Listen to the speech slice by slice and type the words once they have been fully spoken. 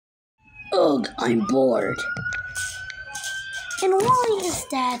Ugh, I'm bored. And why is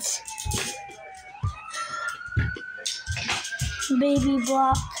that? Baby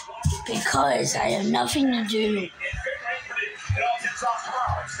block. Because I have nothing to do.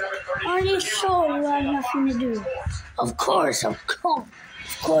 Are you sure you have nothing to do? Of course I'm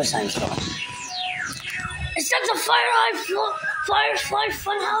sure. Is that the Firefly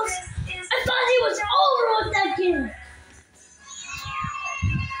Funhouse? I thought he was over with that game.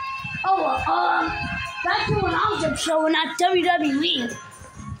 Oh, back to an object show and not WWE.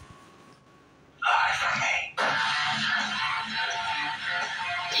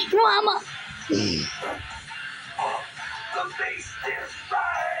 You know, I'm a...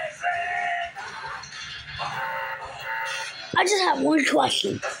 I just have one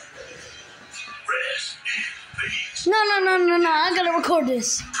question. No, I gotta record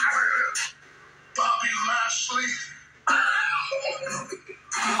this.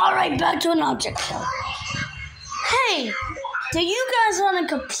 Alright, back to an object show. Hey, do you guys want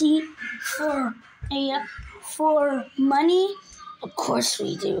to compete for money? Of course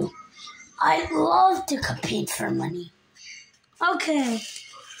we do. I love to compete for money. Okay.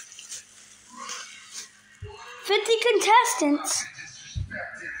 50 contestants.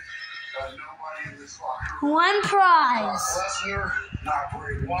 One prize.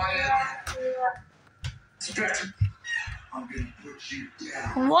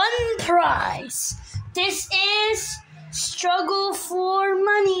 One prize. This is struggle for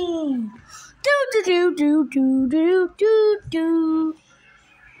money. Do.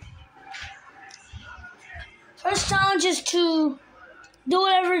 First challenge is to do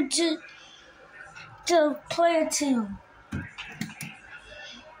whatever to play a tune.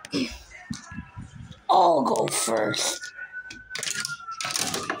 I'll go first.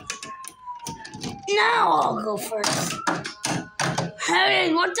 Now I'll go first.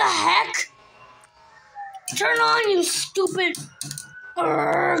 Hey, what the heck? Turn on, you stupid.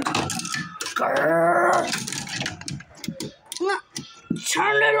 Turn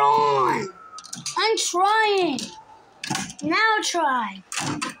it on. I'm trying. Now try.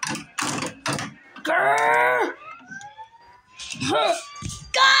 Grrr.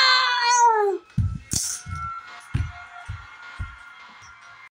 Go!